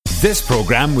This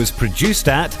programme was produced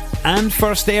at and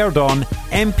first aired on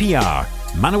MPR,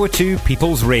 Manawatu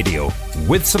People's Radio,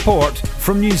 with support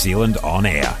from New Zealand On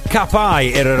Air. Ka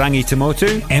pai Irarangi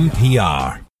Tamotu,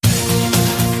 MPR.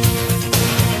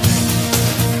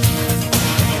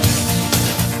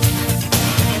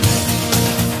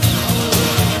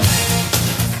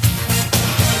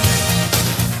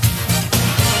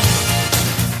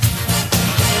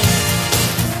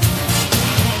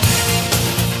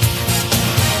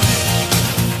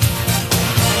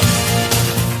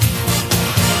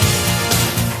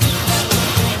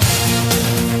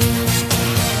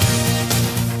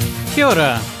 Kia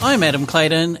ora, I'm Adam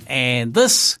Clayton and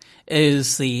this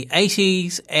is the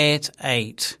 80s at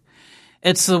 8.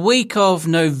 It's the week of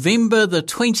November the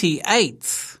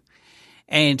 28th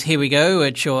and here we go,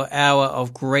 it's your hour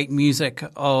of great music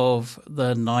of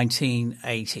the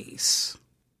 1980s.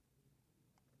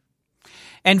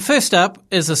 And first up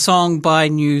is a song by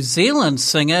New Zealand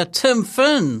singer Tim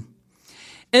Finn.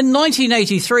 In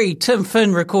 1983, Tim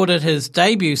Finn recorded his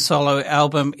debut solo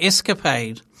album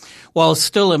Escapade, while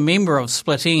still a member of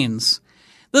Split Enz.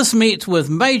 This met with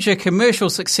major commercial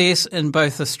success in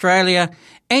both Australia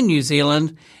and New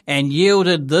Zealand and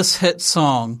yielded this hit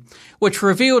song, which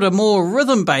revealed a more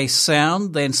rhythm-based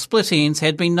sound than Split Enz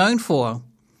had been known for.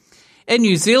 In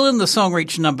New Zealand, the song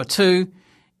reached number 2,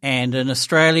 and in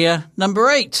Australia, number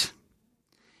 8.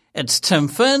 It's Tim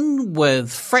Finn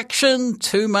with Fraction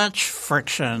Too Much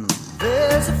Friction.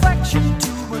 There's a fraction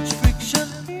too much friction.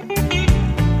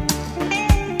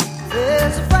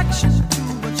 There's a fraction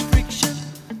too much friction.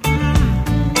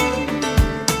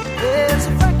 There's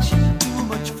a fraction too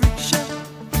much friction.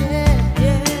 Yeah,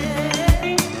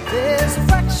 yeah. There's a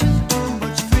fraction too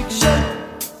much friction.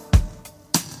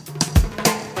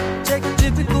 Take a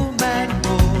typical man and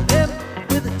hold him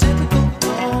with a typical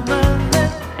woman. Then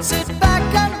sit back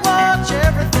and watch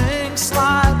everything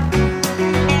slide.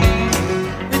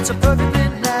 It's a perfectly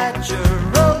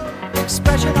natural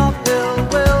expression of ill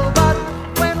will, but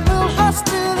when will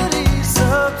hostility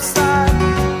subside?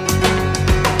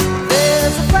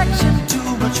 There's a fraction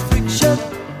too much friction.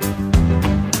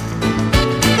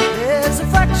 There's a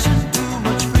fraction too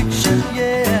much friction,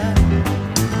 yeah.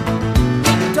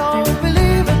 Don't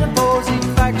believe in opposing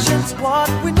factions. What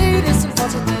we need is some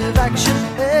positive action.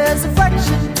 There's a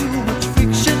fraction too much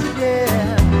friction,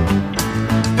 yeah.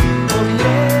 Oh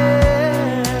yeah.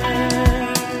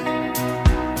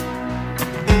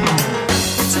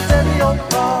 It's a very old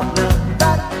problem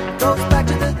that goes back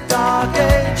to the dark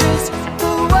ages.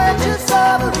 The wages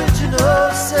of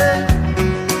original sin.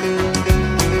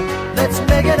 Let's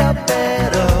make it a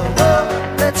better world.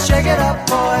 Let's shake it up,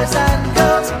 boys and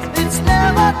girls. It's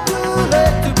never too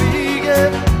late to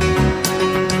begin.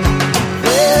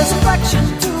 There's a fraction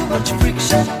too much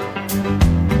friction.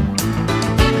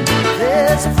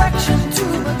 There's a fraction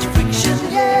too much friction,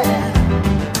 yeah.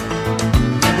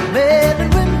 Men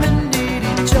and women need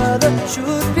each other,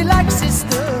 should be like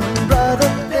sister and brother.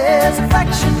 There's a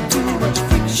fraction too much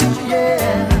friction,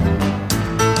 yeah.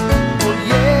 Oh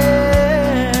yeah.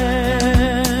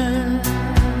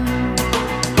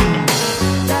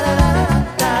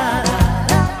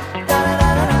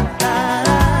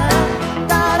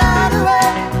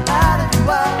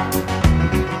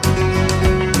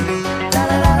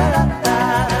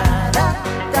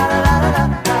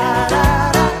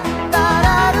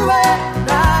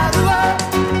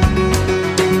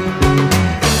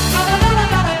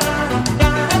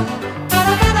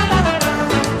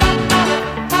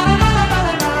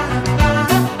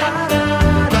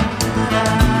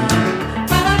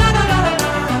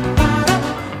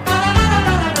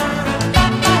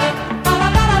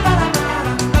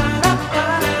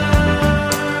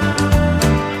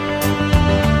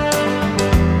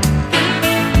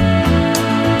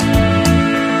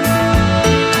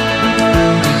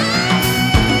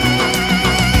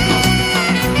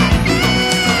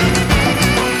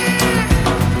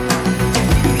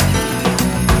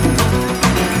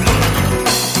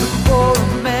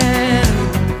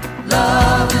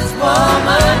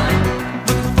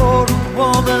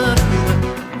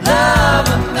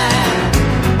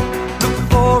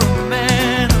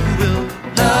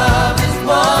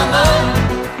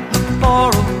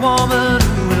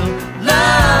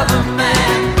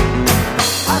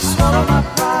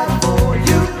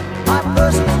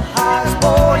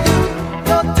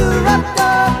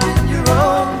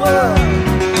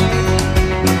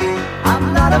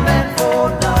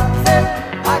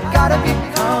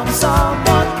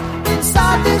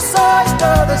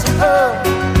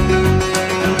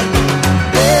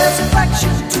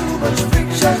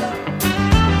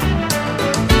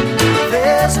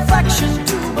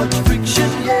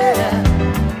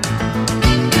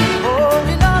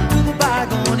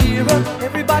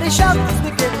 shout 'cause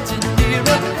we're getting nearer.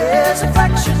 There's a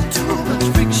fraction too much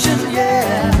friction,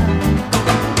 yeah.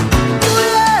 Ooh,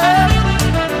 yeah.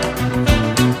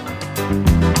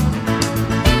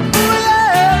 Ooh,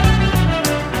 yeah.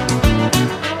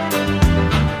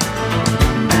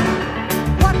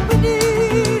 What we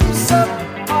need is some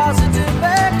positive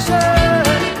action.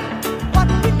 What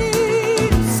we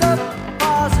need is some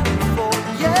positive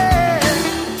force, yeah.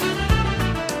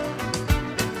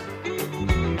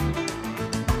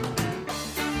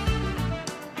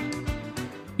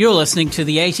 You're listening to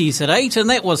the 80s at 8, and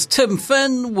that was Tim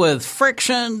Finn with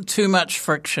Friction, Too Much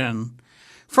Friction,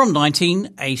 from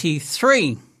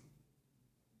 1983.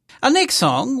 Our next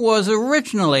song was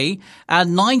originally a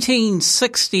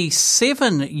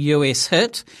 1967 US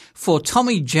hit for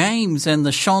Tommy James and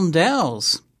the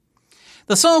Shondells.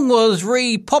 The song was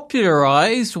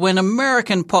repopularized when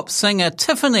American pop singer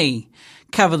Tiffany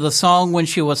covered the song when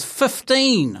she was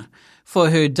 15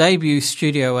 for her debut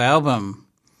studio album.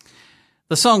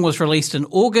 The song was released in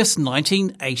August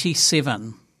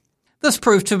 1987. This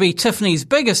proved to be Tiffany's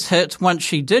biggest hit once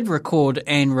she did record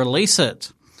and release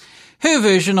it. Her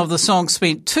version of the song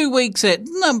spent 2 weeks at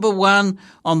number 1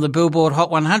 on the Billboard Hot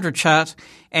 100 chart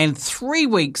and 3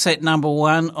 weeks at number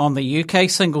 1 on the UK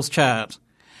singles chart.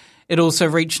 It also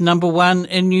reached number 1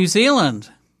 in New Zealand.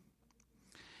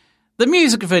 The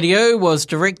music video was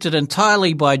directed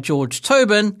entirely by George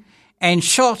Tobin and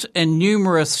shot in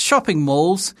numerous shopping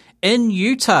malls in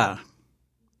Utah.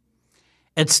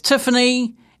 It's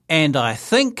Tiffany, and I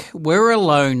Think We're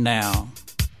Alone Now.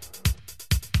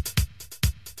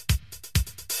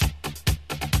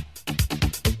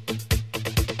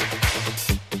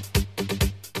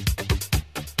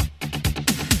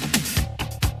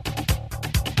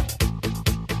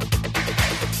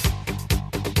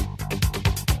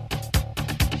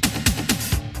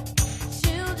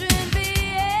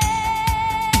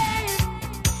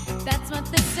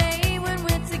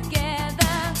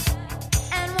 Together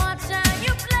and watch how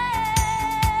you play.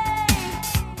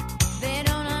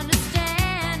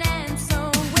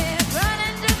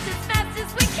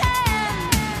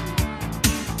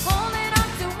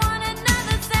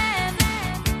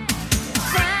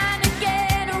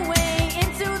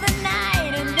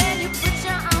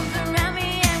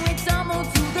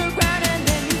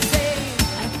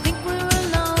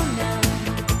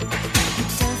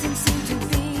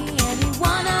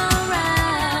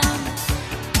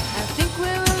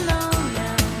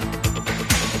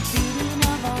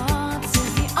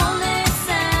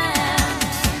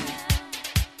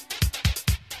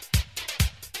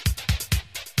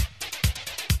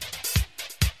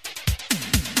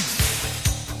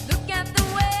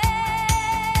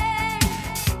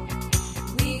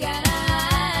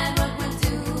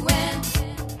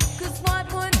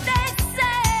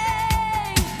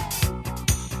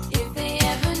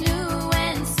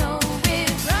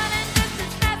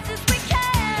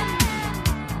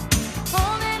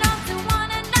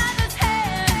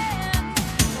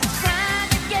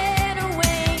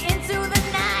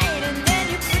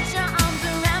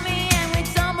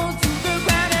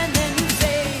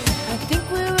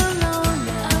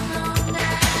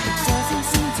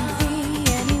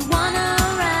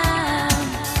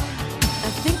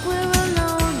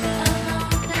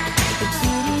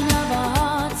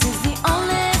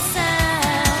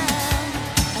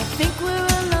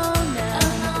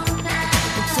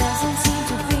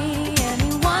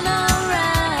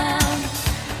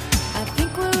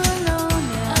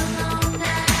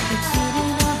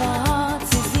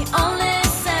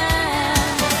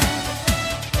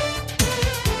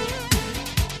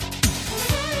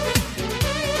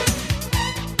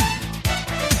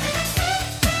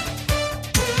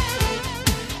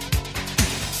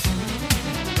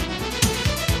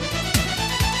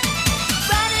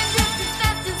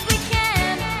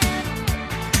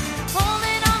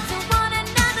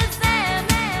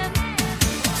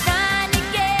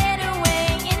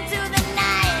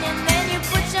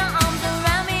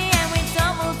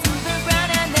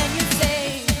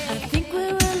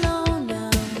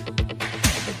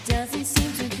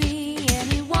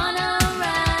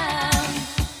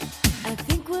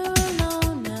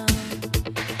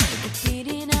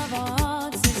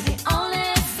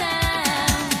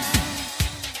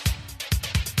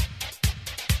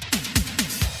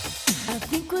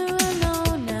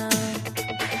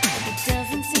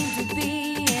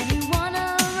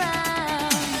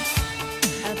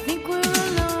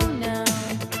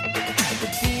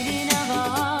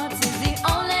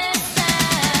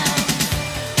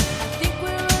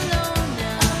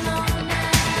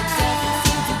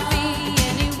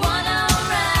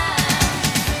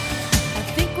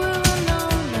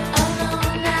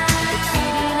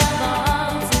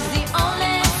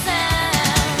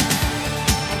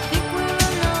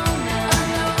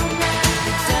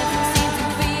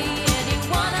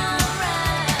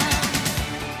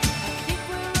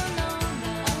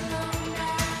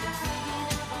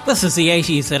 This is the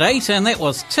 80s at 8, and that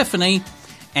was Tiffany,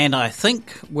 and I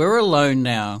Think We're Alone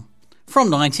Now,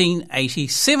 from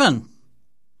 1987.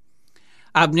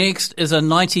 Up next is a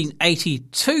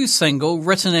 1982 single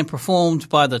written and performed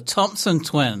by the Thompson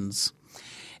Twins.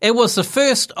 It was the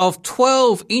first of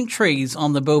 12 entries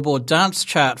on the Billboard dance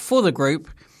chart for the group,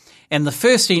 and the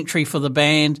first entry for the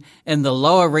band in the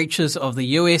lower reaches of the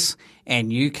US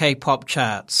and UK pop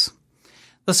charts.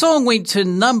 The song went to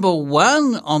number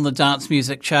 1 on the dance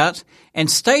music chart and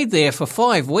stayed there for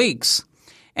 5 weeks,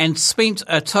 and spent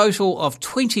a total of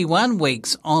 21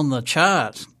 weeks on the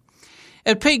chart.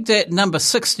 It peaked at number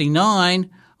 69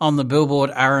 on the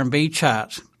Billboard R&B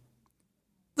chart.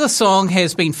 The song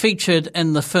has been featured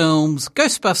in the films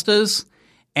Ghostbusters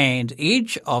and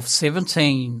Edge of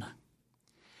 17.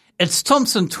 It's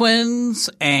Thompson Twins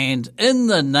and In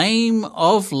the Name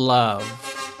of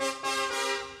Love.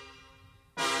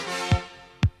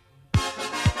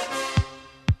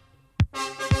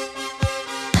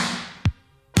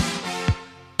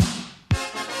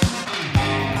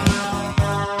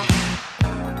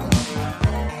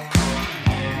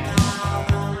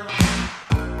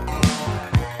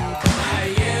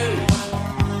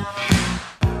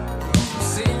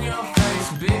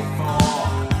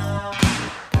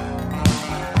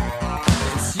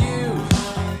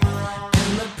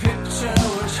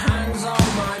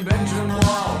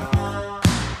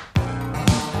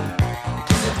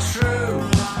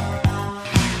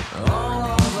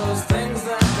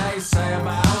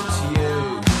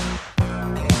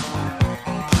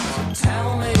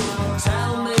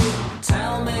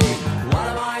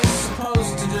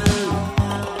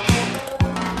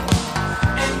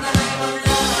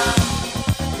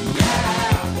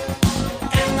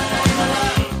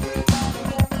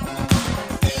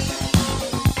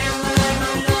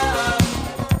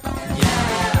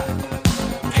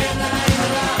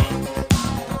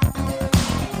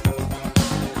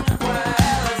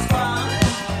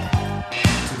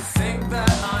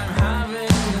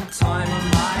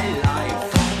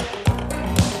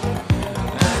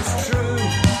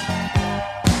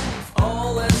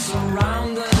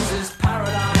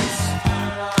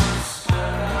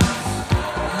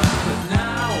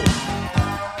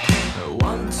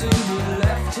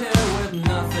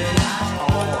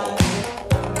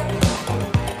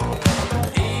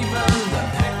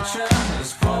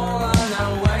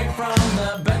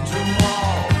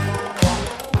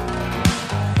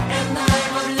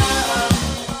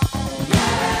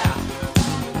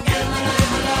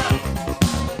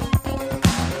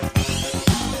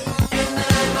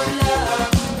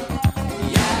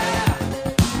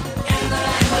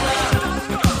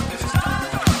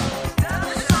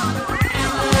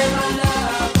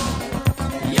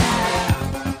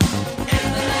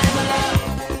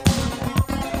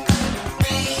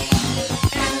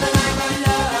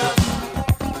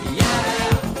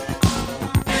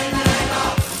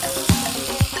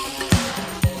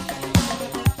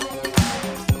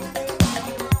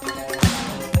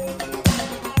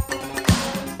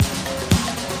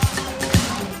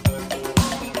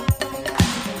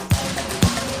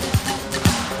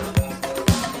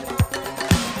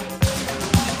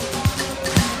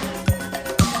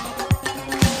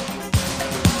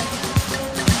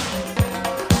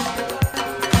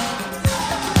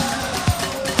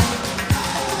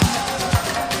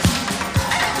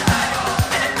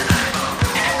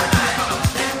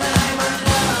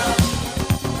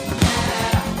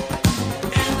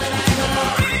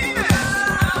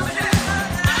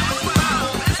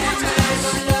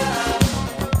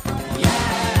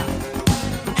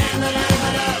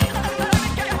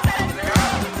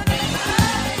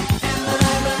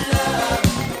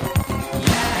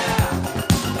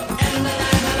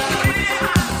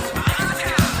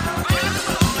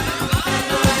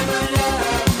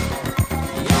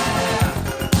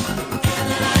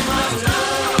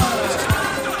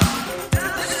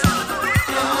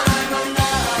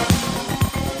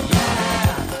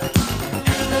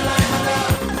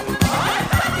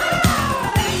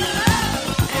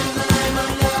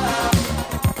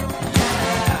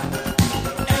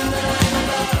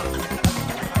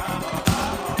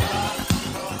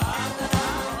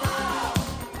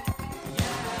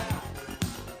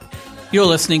 You're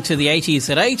listening to the 80s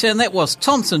at 8, and that was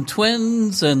Thompson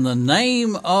Twins in the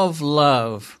Name of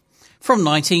Love from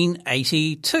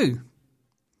 1982.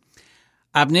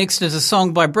 Up next is a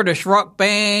song by British rock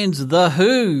band The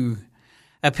Who,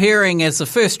 appearing as the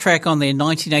first track on their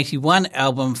 1981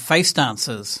 album Face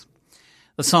Dancers.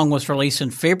 The song was released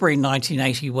in February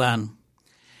 1981.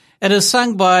 It is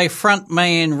sung by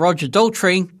frontman Roger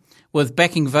Daltrey with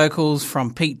backing vocals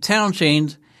from Pete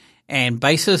Townshend and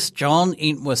bassist John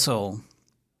Entwistle.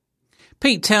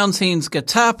 Pete Townshend's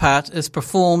guitar part is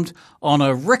performed on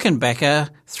a Rickenbacker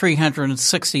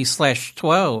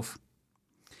 360/12.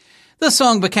 This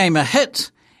song became a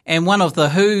hit and one of The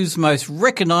Who's most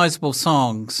recognisable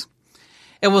songs.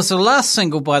 It was the last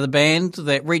single by the band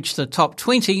that reached the top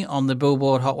 20 on the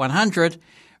Billboard Hot 100,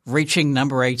 reaching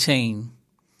number 18.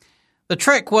 The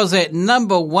track was at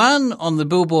number 1 on the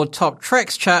Billboard Top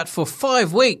Tracks chart for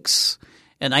 5 weeks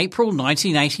in April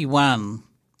 1981.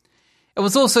 It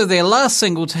was also their last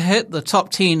single to hit the top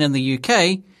 10 in the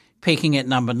UK, peaking at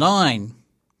number 9.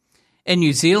 In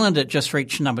New Zealand, it just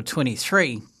reached number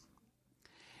 23.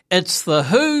 It's The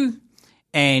Who,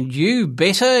 and You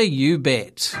Better You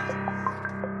Bet.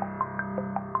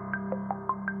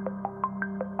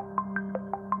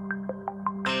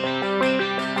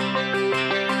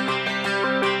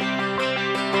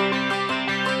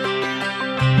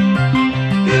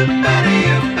 You better,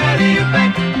 you better, you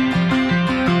bet.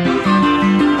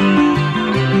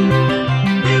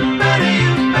 You better,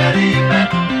 you better, you bet.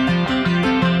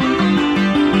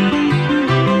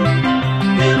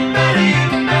 You better, you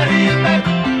better, you bet.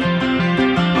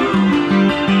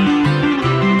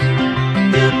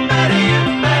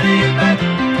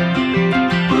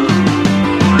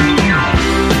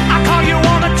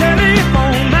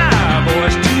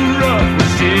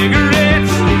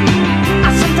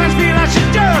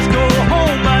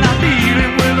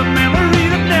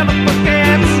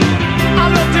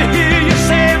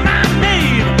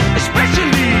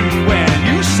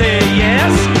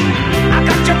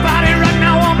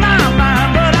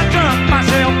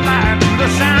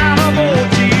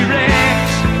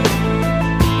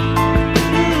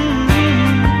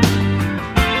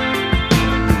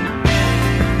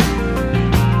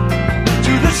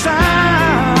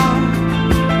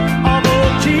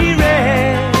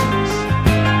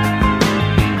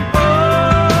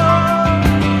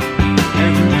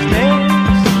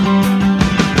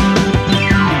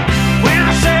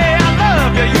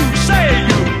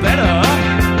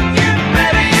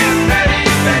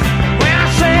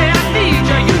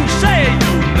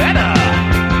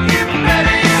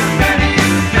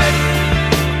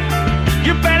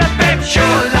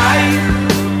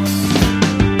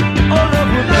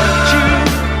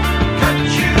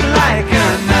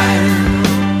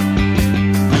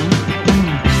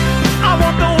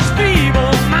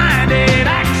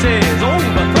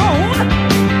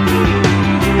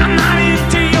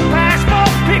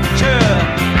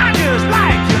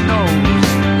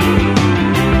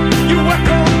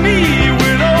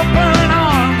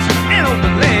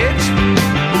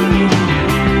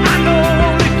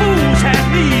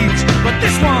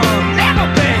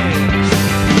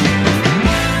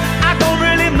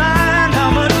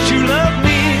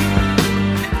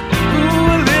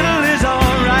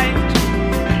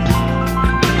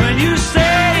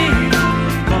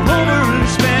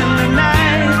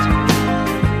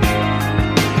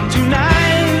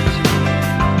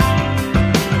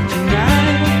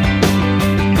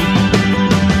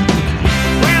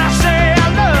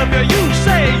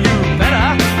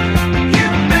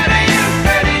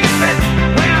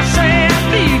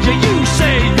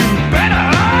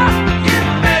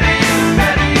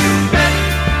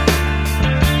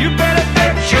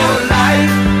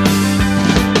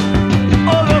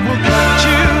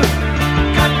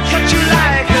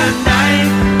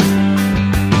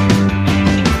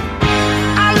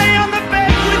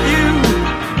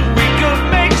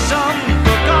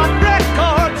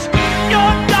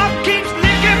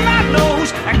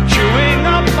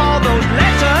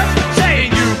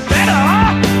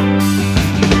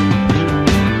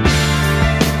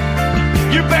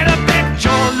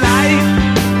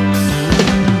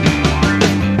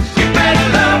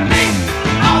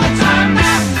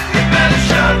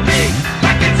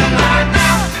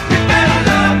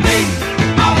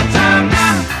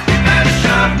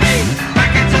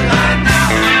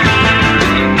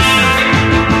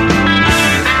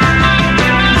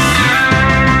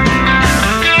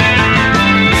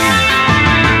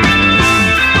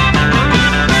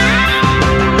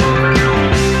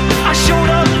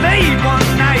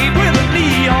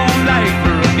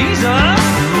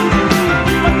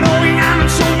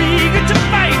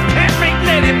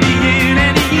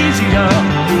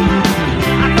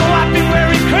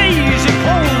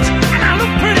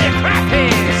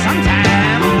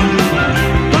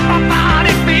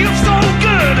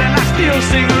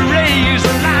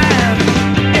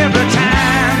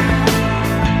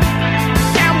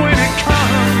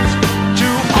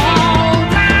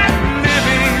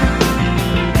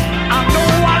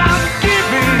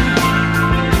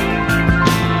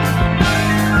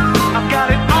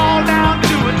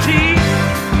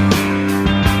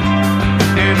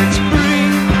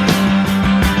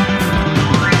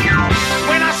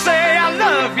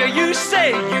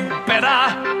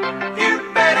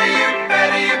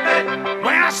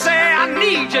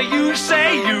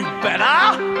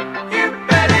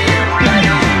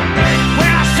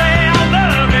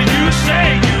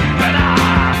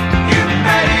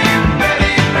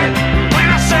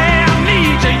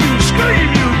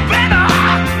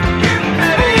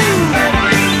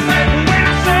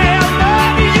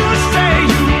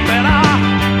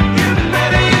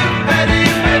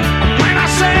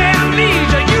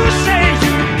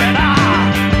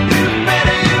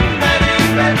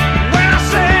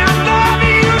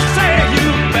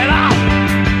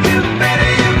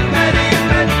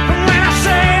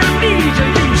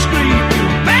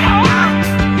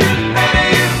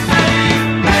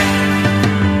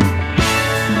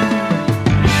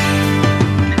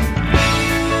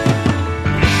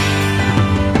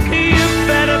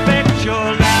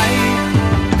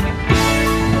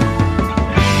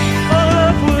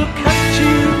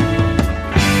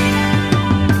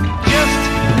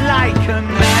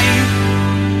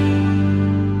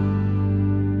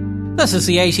 This is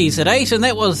the 80s at 8, and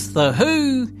that was The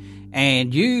Who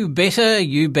and You Better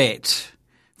You Bet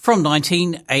from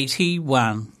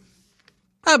 1981.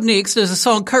 Up next is a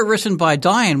song co-written by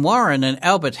Diane Warren and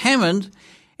Albert Hammond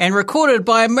and recorded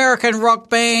by American rock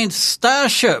band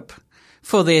Starship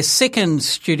for their second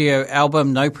studio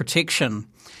album, No Protection.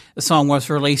 The song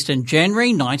was released in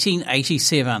January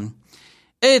 1987.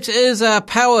 It is a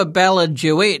power ballad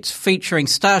duet featuring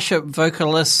Starship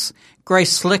vocalists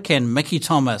Grace Slick and Mickey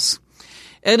Thomas.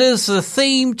 It is the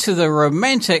theme to the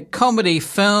romantic comedy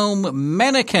film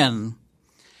Mannequin.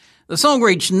 The song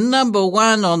reached number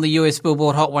 1 on the US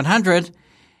Billboard Hot 100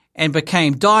 and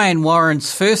became Diane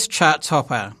Warren's first chart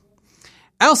topper.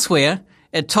 Elsewhere,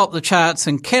 it topped the charts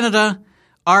in Canada,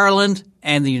 Ireland,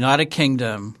 and the United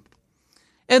Kingdom.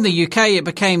 In the UK, it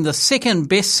became the second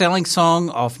best-selling song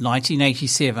of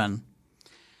 1987.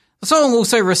 The song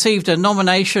also received a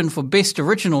nomination for Best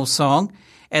Original Song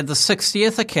at the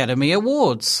 60th Academy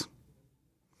Awards.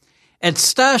 It's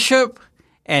Starship,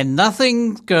 and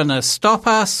nothing's gonna stop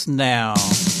us now.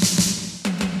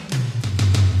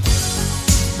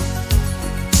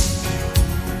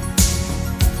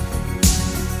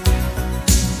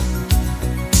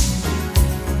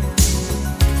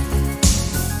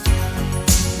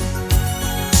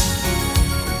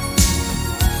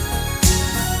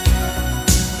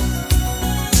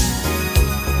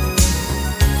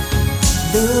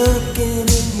 Looking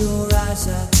in your eyes,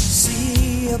 I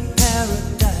see a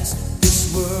paradise.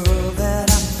 This world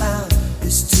that I found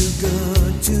is too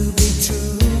good to be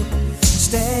true.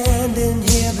 Standing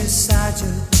here beside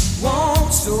you,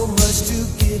 want so much to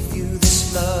give you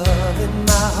this love in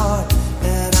my heart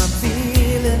that I'm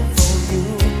feeling for you.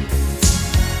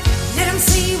 Let them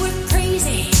say we're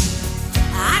crazy,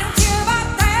 I don't care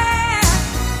about that.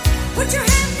 Put your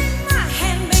hand in my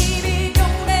hand, baby,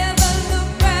 don't ever look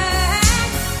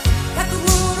back. Let the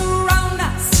world around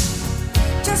us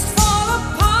just fall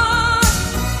apart.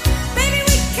 Baby,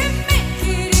 we can make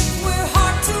it if we're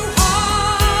heart to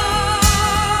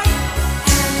heart.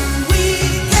 And we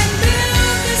can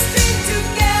build this dream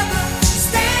together,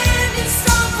 standing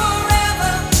strong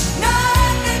forever.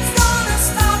 Nothing's gonna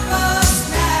stop us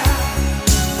now.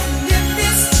 And if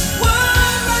this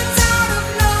world runs out of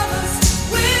lovers,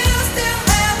 we'll still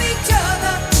have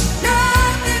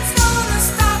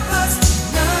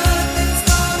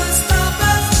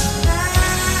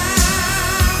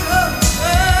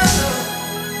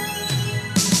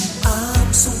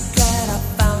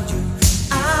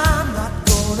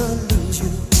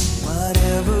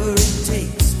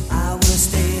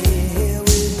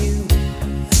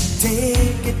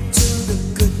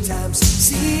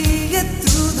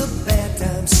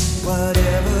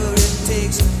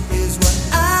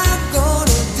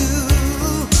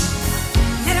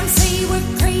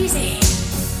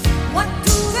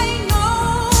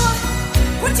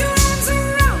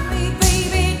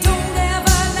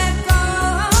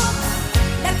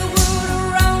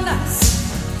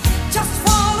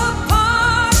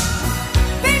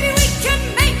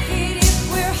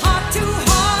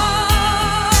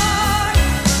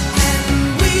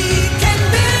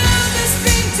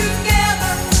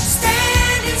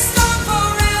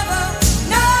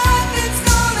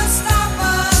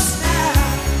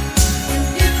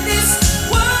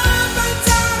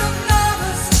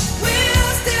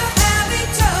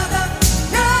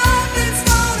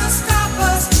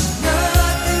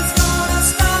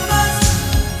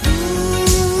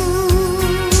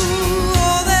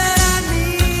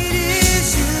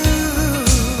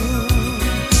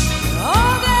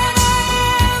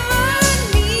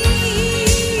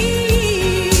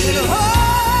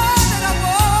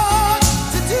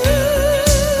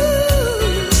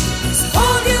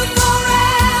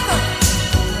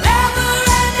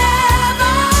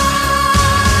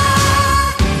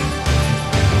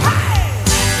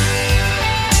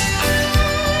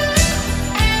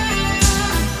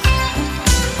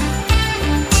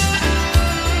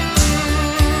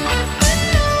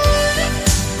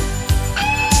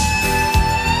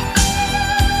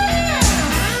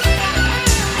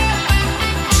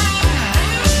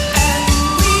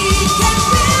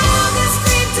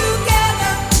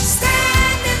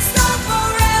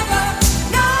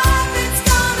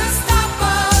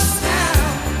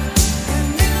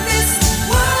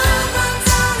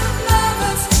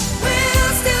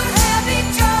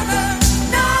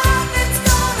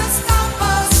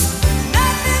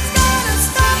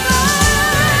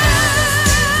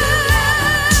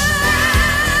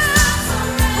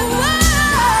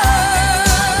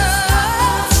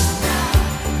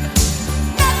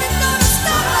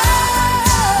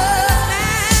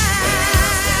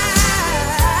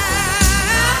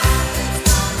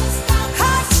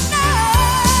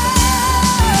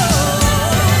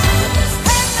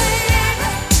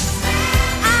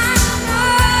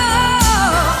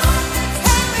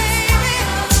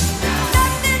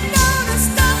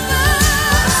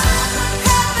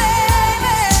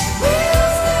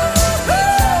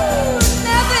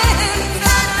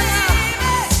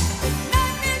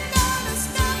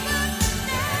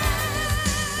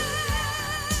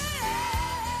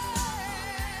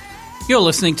You're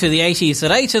listening to the 80s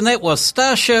at 8, and that was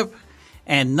Starship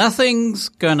and Nothing's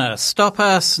Gonna Stop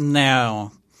Us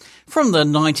Now from the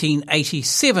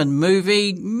 1987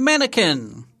 movie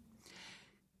Mannequin.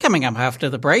 Coming up after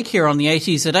the break here on the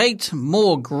 80s at 8,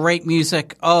 more great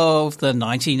music of the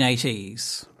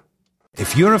 1980s.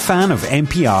 If you're a fan of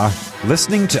NPR,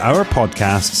 listening to our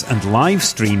podcasts and live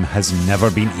stream has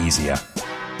never been easier.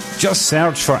 Just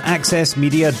search for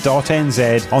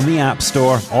accessmedia.nz on the App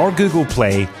Store or Google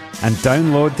Play and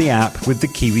download the app with the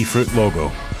kiwi fruit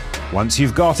logo. Once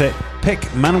you've got it, pick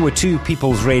Manawatu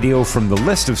People's Radio from the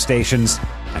list of stations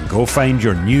and go find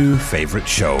your new favourite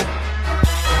show.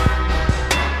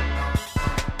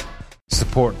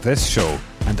 Support this show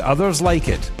and others like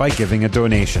it by giving a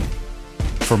donation.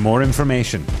 For more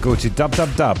information, go to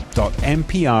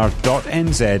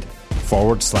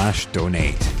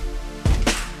www.npr.nz/donate.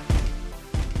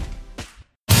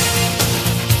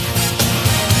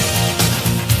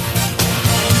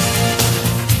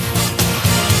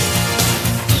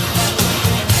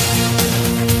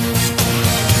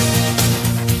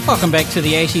 Welcome back to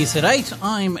the 80s at 8.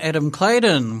 I'm Adam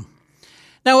Clayton.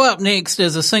 Now up next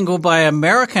is a single by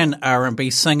American R&B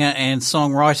singer and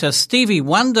songwriter Stevie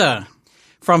Wonder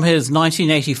from his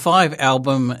 1985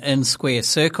 album In Square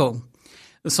Circle.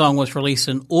 The song was released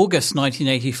in August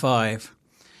 1985.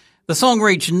 The song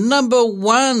reached number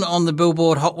 1 on the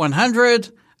Billboard Hot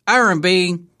 100,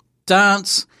 R&B,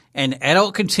 dance, and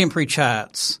adult contemporary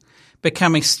charts,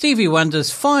 becoming Stevie Wonder's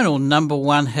final number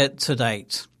 1 hit to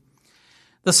date.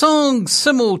 The song's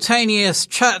simultaneous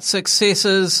chart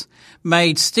successes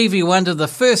made Stevie Wonder the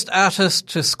first artist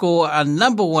to score a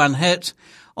number 1 hit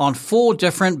on 4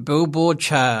 different Billboard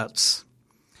charts.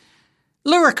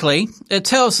 Lyrically, it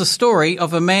tells the story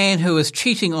of a man who is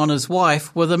cheating on his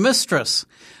wife with a mistress,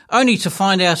 only to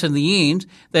find out in the end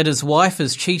that his wife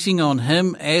is cheating on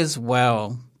him as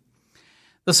well.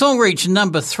 The song reached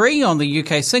number 3 on the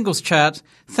UK singles chart,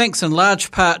 thanks in large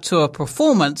part to a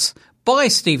performance by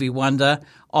Stevie Wonder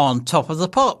on Top of the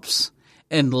Pops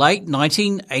in late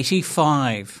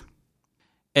 1985.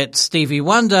 It's Stevie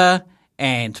Wonder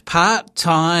and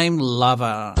Part-Time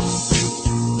Lover.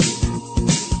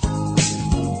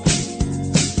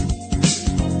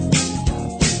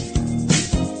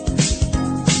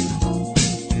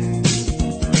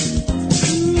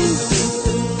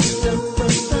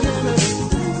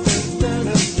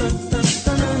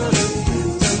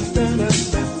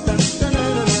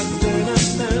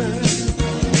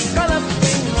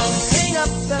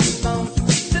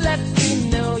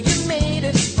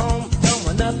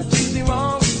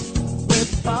 Wrong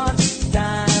with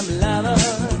part-time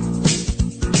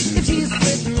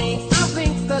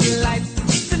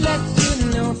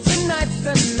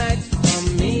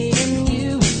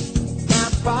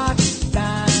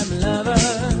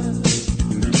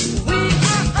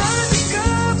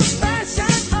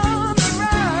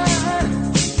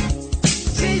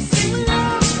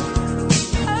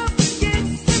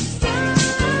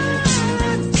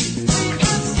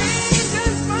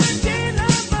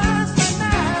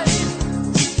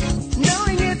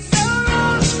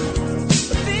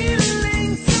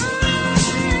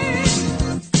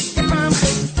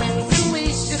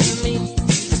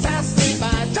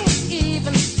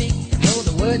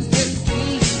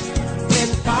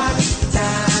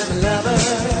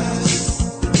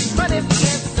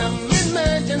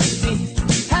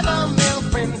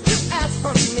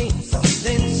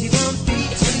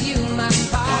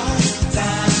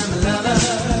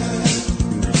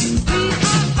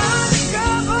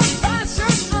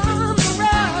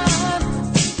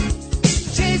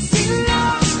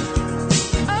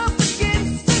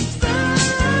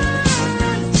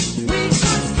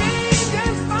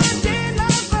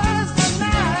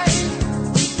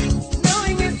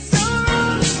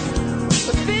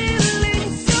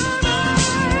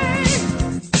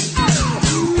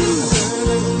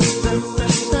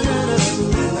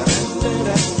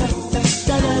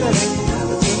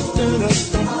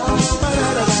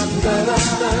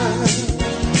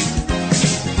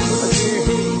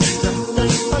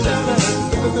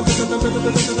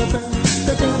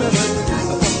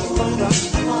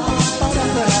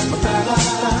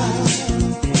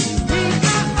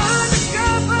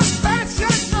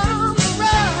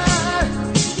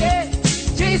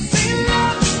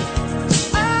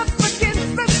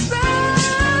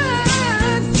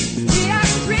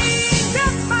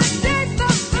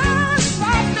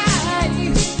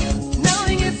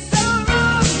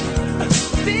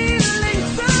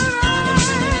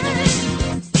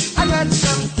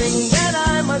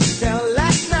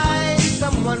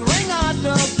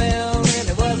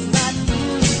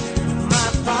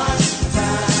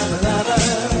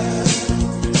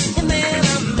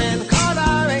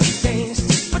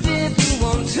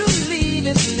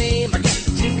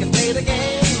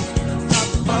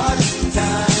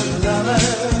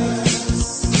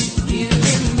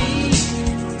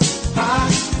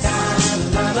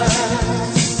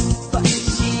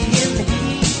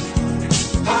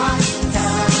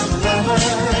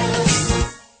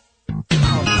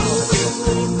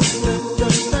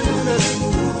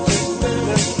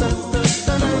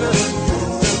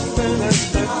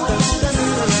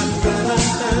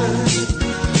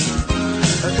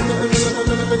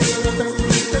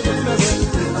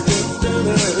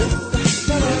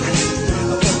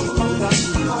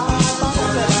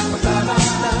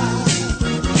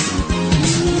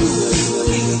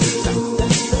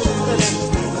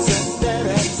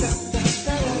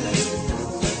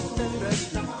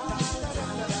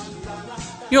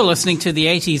You're listening to the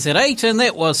 80s at 8, and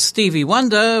that was Stevie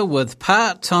Wonder with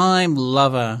Part-Time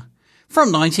Lover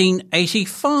from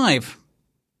 1985.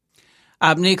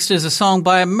 Up next is a song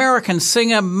by American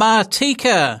singer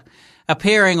Martika,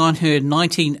 appearing on her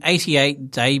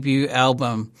 1988 debut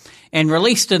album and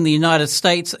released in the United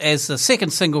States as the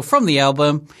second single from the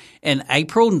album in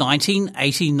April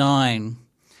 1989.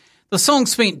 The song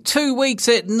spent 2 weeks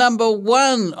at number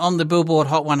 1 on the Billboard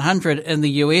Hot 100 in the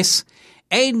US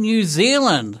and New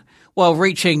Zealand, while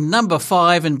reaching number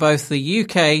 5 in both the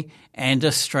UK and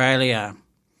Australia.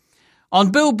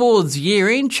 On Billboard's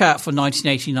year-end chart for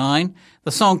 1989,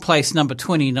 the song placed number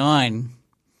 29.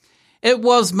 It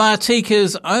was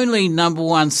Martika's only number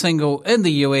 1 single in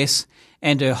the US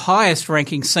and her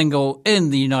highest-ranking single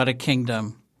in the United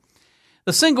Kingdom.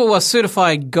 The single was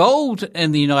certified gold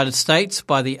in the United States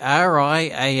by the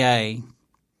RIAA.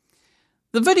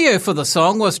 The video for the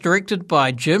song was directed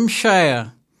by Jim Shea,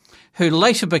 who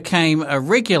later became a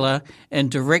regular in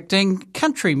directing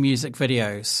country music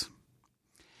videos.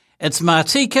 It's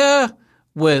Martika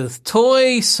with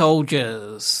Toy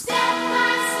Soldiers.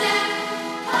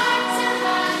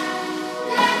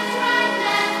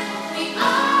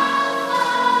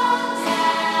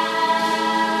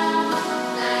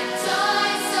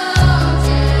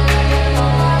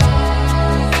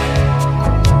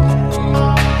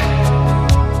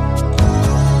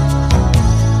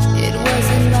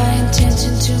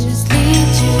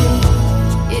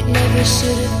 Never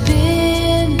should have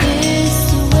been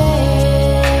this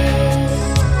way.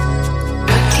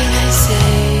 What can I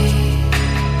say?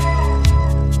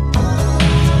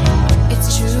 It's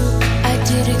true, I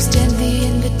did extend the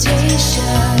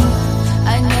invitation.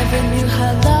 I never knew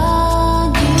how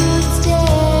long you'd stay.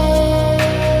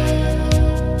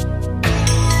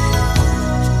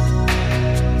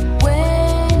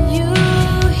 When you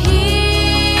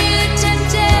hear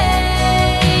temptation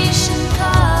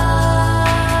call,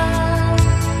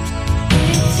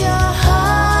 it's your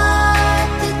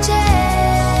heart that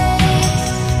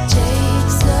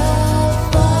takes a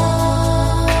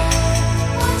fall.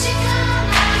 Won't you come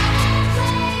out and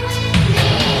play with me?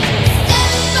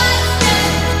 Step by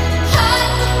step, heart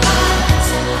to heart,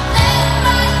 leg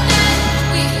by leg,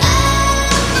 we all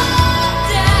fall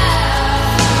down.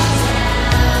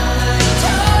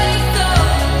 Toy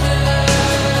soldier.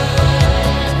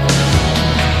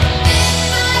 It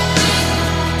might be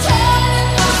turning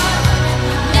hard,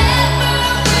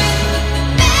 never win, but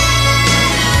the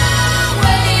battle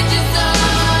wages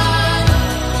on.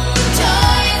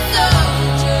 Toy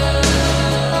soldier.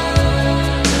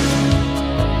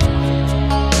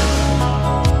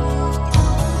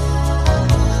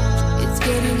 It's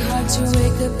getting hard to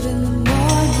wake up in the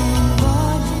morning.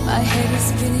 My head is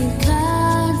spinning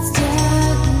constantly.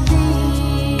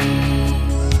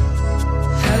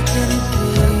 How can it be?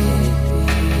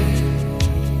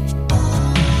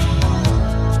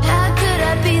 How could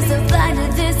I be so blind to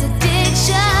this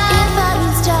addiction? If I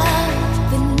don't stop,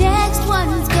 the next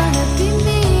one's gonna be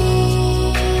me.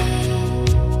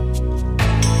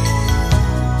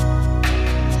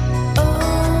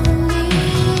 Only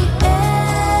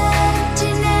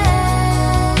emptiness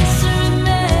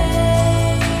remains.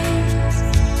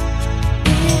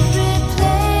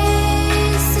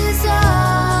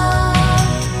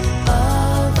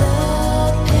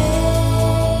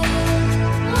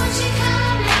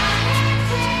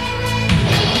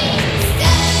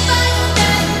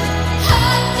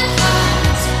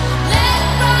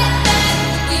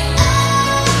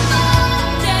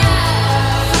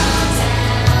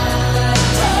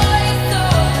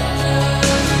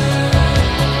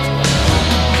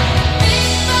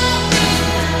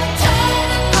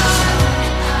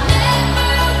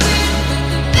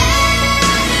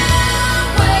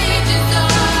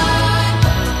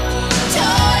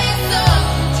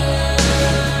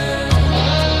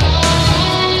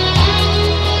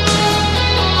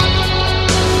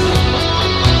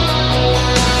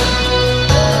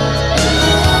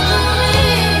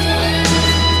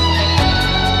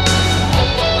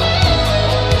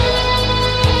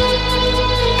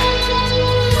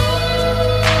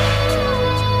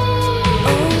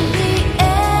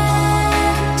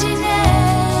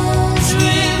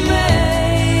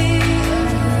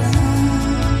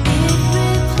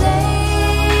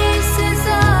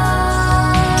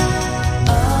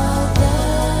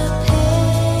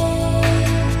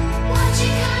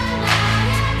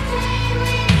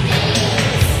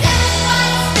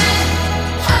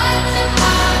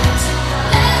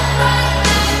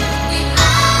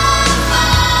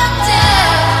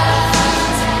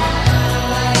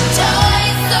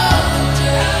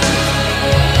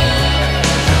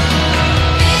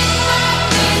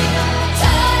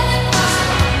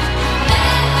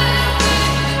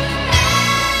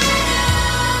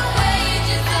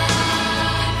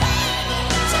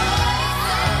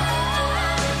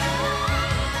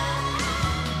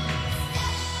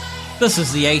 This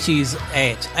is the 80s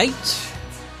at 8,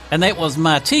 and that was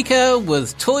Martika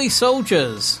with Toy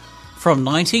Soldiers from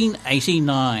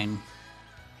 1989.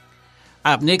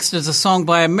 Up next is a song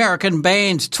by American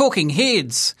band Talking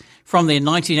Heads from their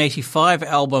 1985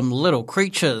 album Little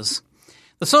Creatures.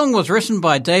 The song was written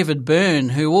by David Byrne,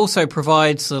 who also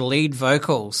provides the lead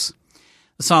vocals.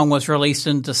 The song was released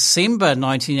in December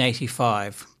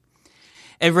 1985.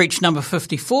 It reached number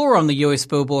 54 on the US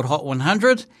Billboard Hot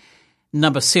 100,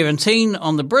 number 17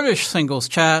 on the British singles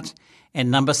chart,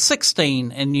 and number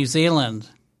 16 in New Zealand.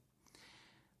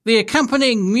 The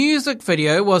accompanying music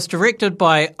video was directed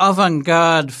by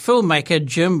avant-garde filmmaker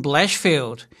Jim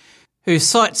Blashfield, who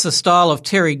cites the style of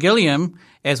Terry Gilliam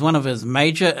as one of his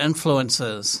major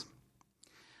influences.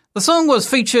 The song was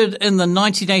featured in the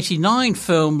 1989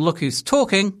 film Look Who's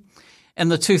Talking, in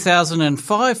the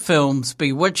 2005 films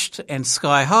Bewitched and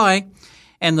Sky High,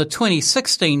 and the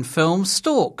 2016 film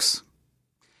Storks.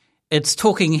 It's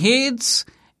Talking Heads,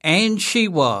 and She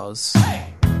Was.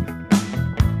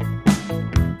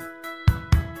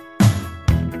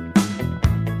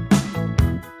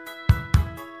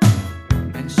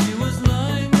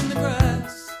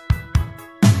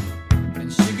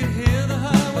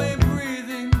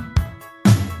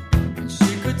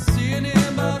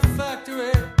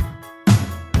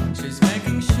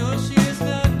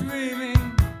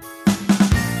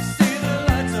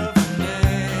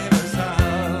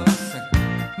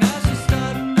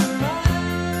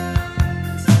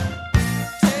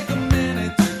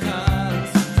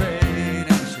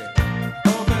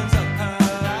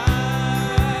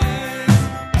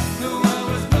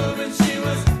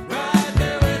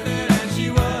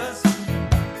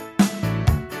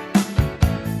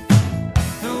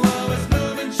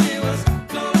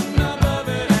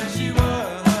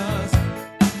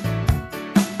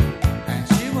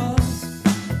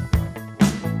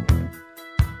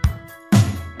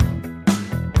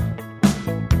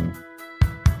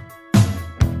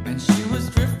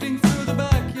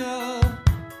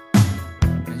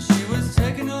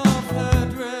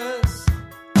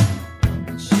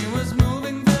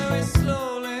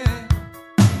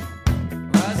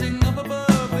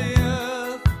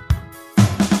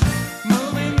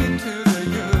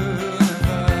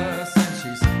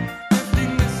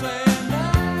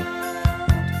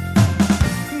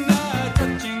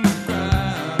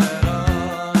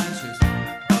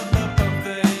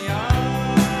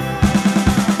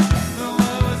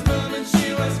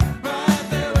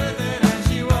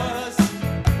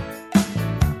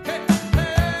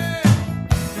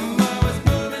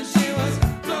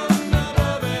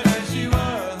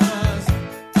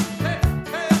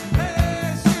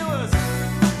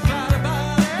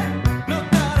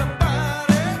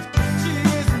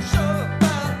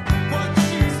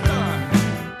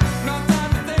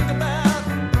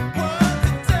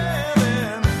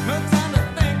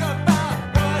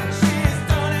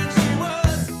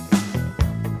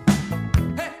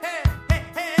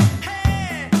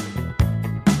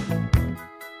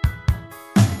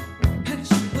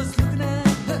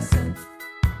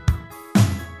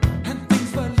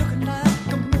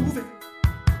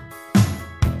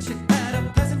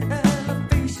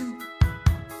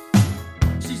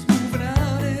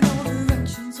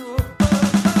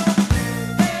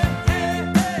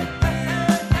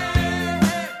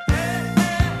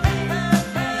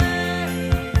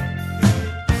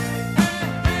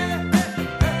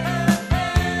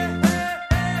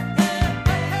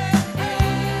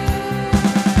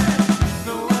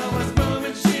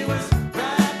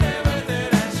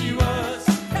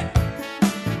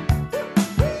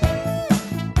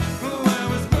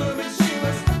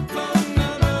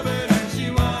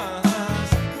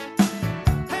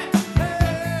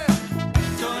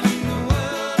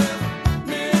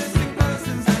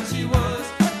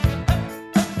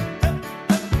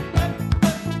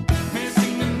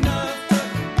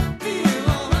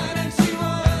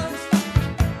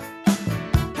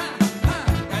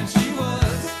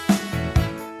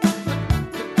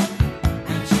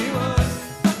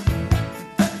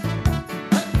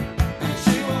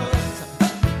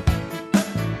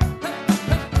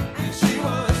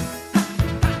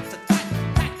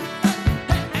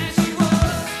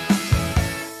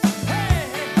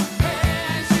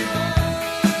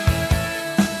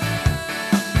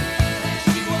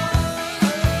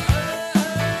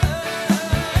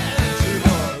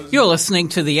 You're listening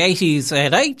to the 80s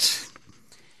at 8,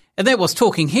 and that was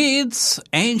Talking Heads,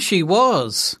 and She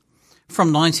Was,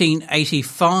 from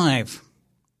 1985.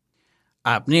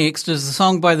 Up next is a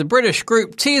song by the British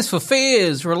group Tears for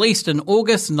Fears, released in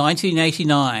August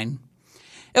 1989.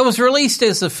 It was released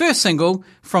as the first single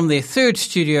from their third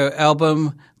studio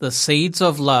album, The Seeds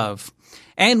of Love,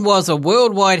 and was a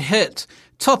worldwide hit,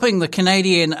 topping the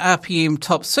Canadian RPM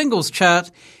Top Singles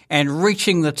chart and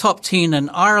reaching the top 10 in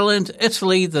Ireland,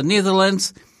 Italy, the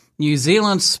Netherlands, New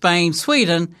Zealand, Spain,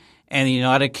 Sweden, and the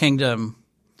United Kingdom.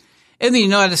 In the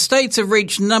United States, it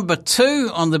reached number 2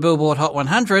 on the Billboard Hot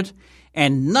 100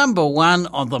 and number 1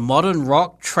 on the Modern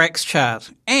Rock Tracks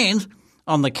chart and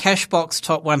on the Cashbox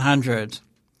Top 100.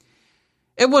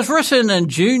 It was written in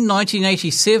June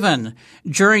 1987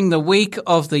 during the week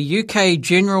of the UK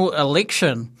general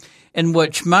election, in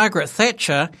which Margaret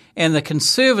Thatcher and the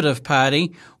Conservative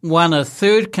Party won a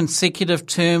third consecutive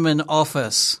term in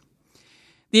office.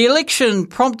 The election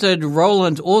prompted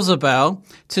Roland Orzabal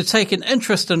to take an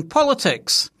interest in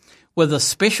politics, with a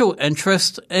special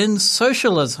interest in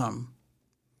socialism.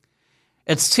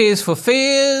 It's Tears for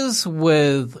Fears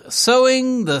with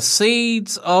Sowing the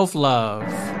Seeds of Love.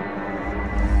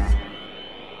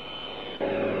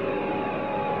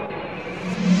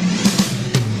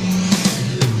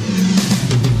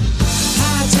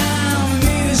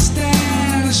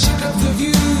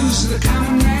 The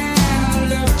common man,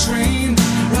 love train,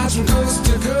 rides from coast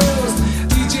to coast.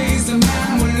 DJ's the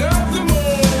man we love the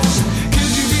most.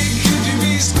 Could you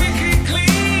be squeaky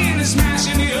clean and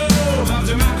smashing the hope of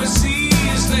democracy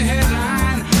is the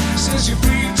headline. Says you're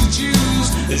free to choose.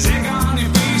 There's egg on your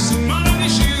face and mud on your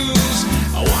shoes.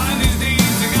 One of these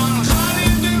days they're gonna cut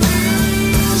it to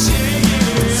blues. Yeah.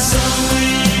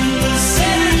 Sowing the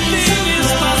seeds, anything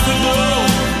is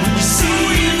possible.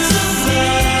 Sowing the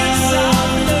seeds of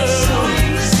love.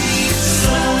 Sowing the seeds,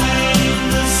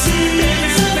 sowing the seeds.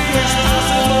 Anything is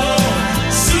possible.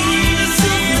 Sowing the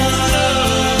seeds of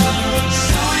love.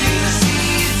 Sowing the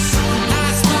seeds.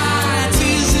 I spy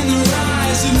tears in their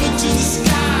eyes and look to the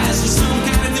skies for some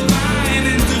kind of divine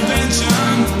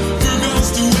intervention. Who goes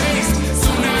to waste? So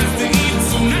nice to eat,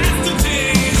 so nice to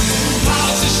taste.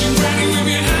 Politician ready with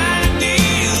your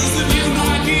ideas. If you have no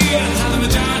idea how the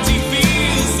majority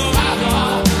feels, so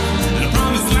outlaw in a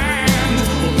promised land.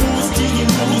 Rules to the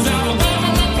rules, out of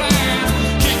government plan.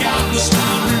 Kick out the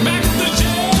strong, bring back the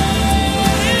jail.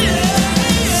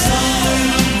 Sowing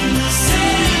the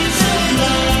seeds of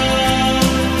love,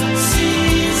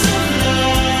 seeds of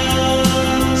love.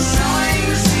 Sowing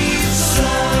the seeds,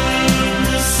 sowing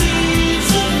the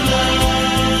seeds of love,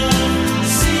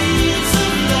 seeds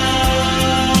of love.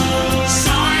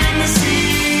 Sowing the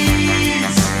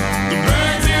seeds, the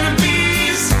birds and the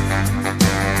bees,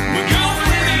 my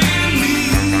girlfriend and me,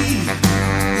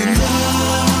 in love.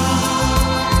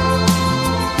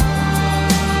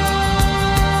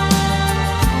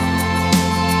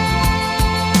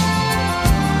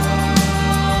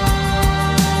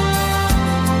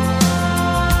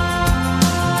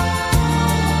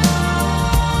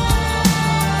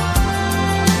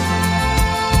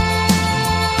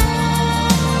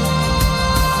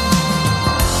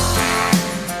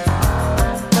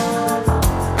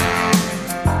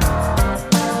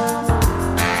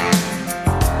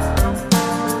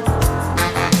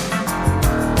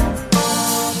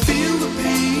 Feel the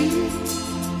pain,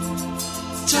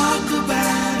 talk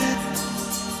about it.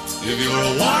 If you're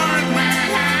a warrant man,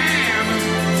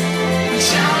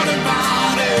 shout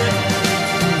about it.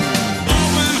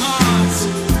 Open hearts,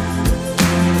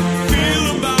 feel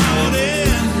about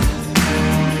it.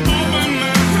 Open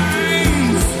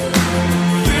minds,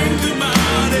 think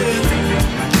about it.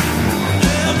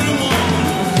 Everyone,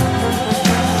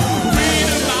 read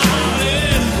about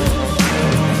it.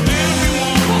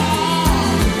 Everyone,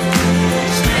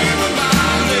 scream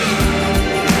about it.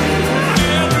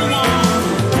 Everyone,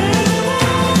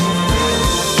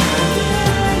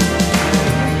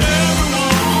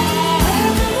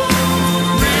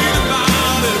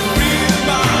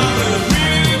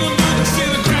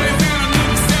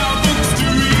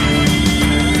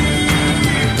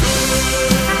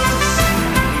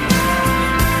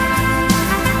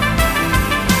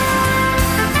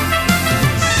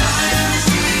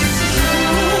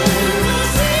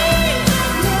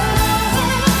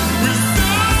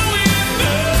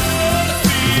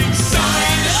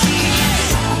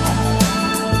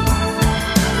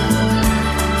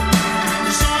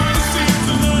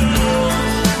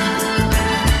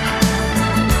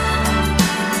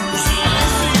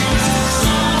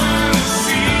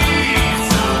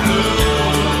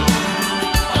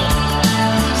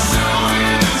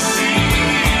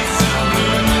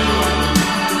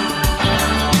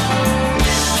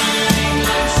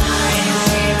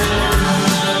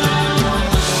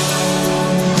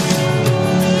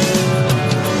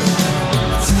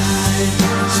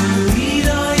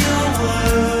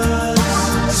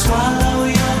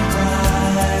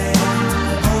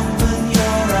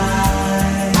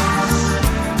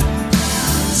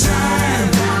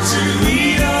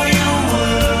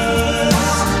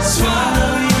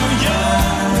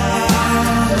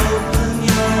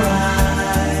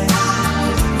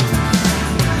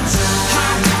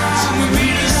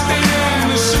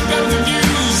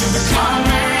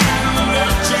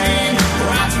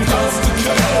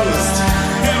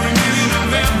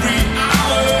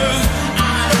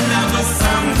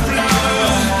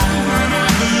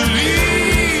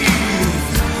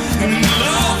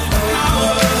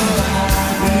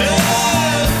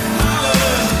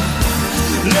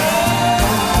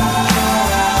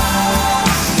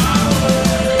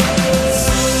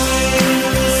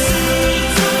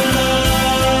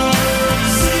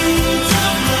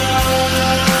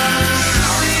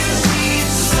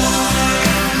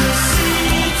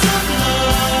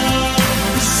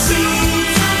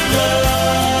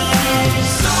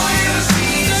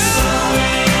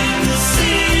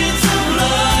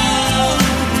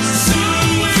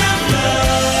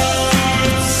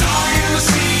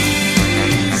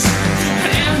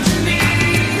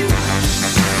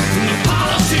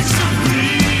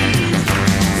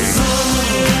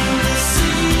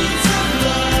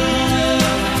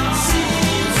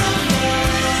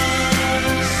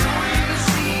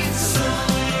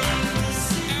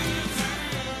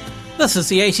 This is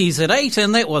the 80s at 8,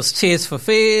 and that was Tears for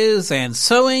Fears and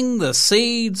Sowing the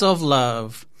Seeds of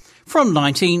Love from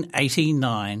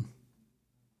 1989.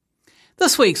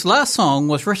 This week's last song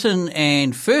was written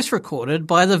and first recorded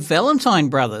by the Valentine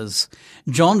brothers,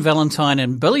 John Valentine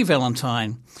and Billy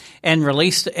Valentine, and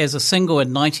released as a single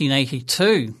in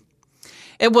 1982.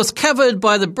 It was covered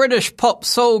by the British pop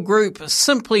soul group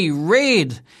Simply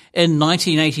Red in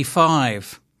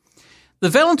 1985. The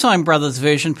Valentine Brothers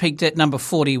version peaked at number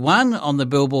 41 on the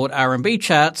Billboard R&B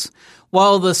charts,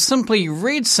 while the Simply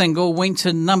Red single went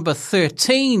to number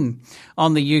 13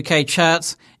 on the UK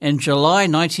charts in July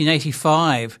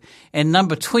 1985 and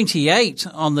number 28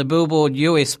 on the Billboard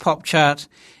US pop chart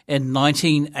in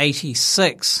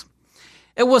 1986.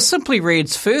 It was Simply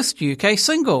Red's first UK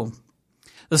single.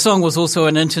 The song was also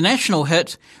an international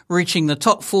hit, reaching the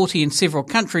top 40 in several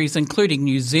countries, including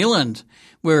New Zealand,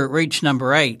 where it reached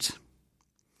number 8.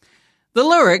 The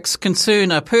lyrics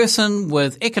concern a person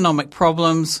with economic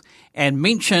problems and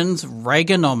mentions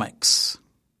Reaganomics.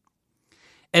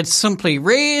 It's simply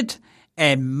red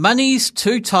and money's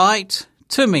too tight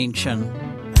to mention.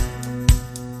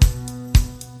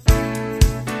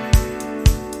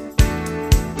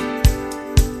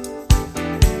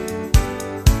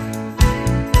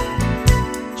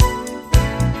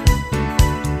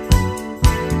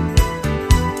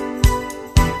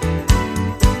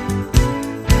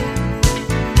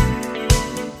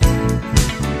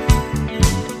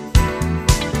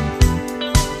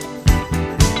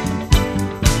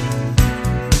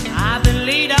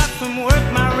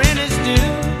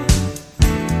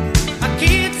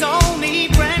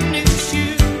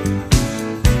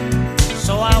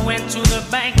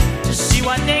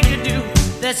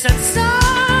 They said, son,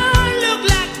 look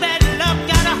like bad luck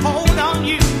got a hold on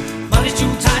you. Money's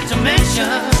too tight to mention.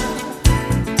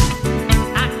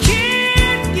 I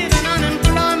can't give an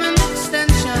unemployment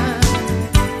extension.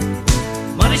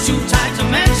 Money's too tight to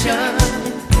mention.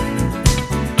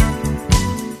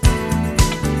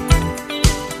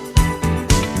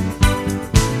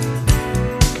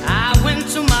 I went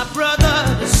to my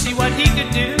brother to see what he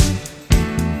could do.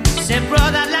 Said,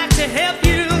 brother, I'd like to help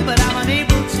you, but I'm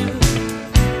unable to.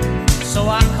 So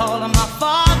I call him my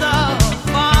father,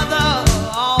 Father,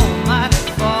 Almighty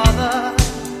Father.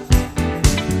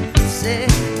 Say,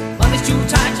 money's too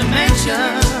tight to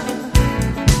mention.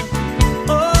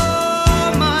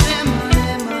 Oh, money,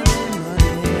 money, money,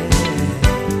 money.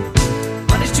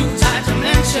 Money's too tight to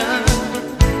mention.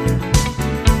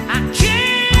 I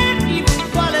can't even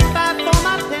qualify for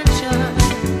my pension.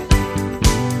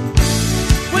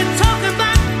 We're talking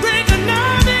about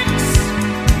Reaganomics.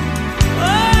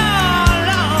 Ooh.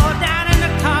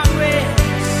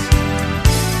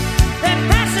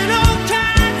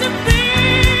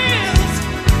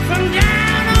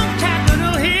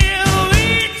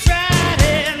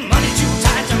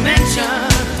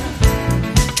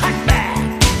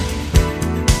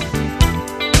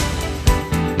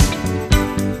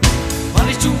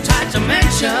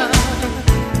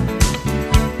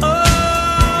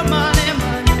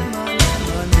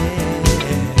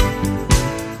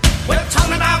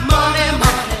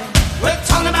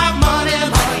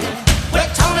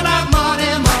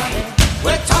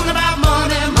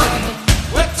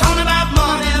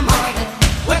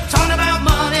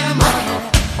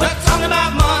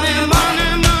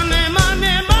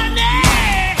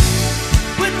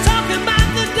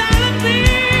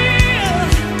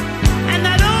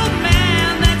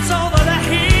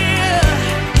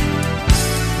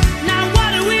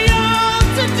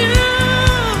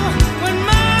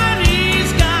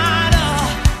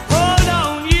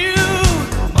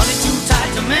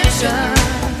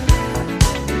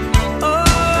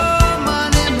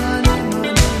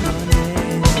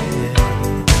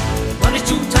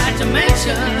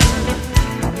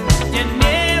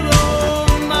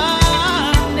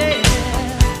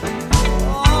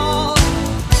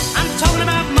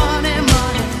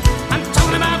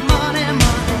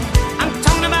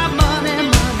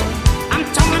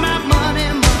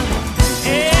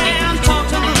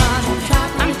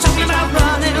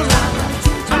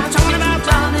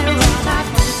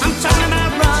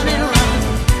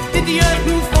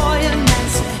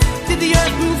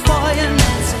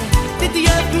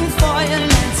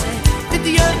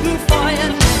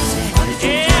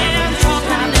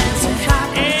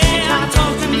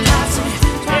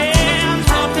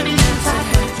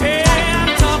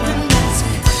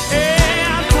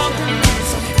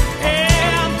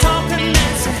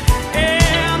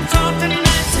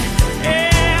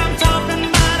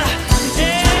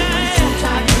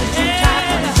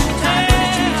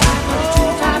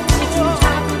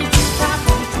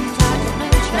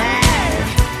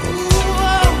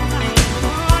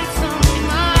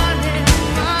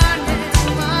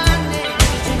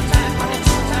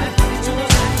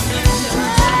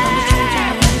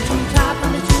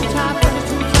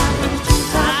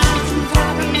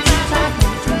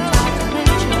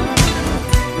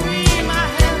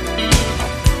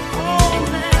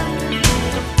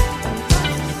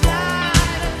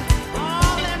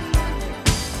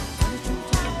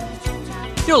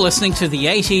 listening to the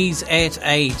 80s at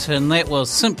 8, and that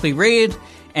was Simply Red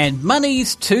and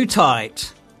Money's Too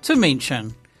Tight to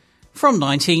Mention from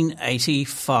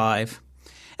 1985.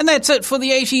 And that's it for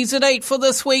the 80s at 8 for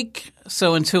this week.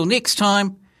 So until next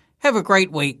time, have a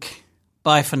great week.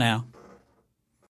 Bye for now.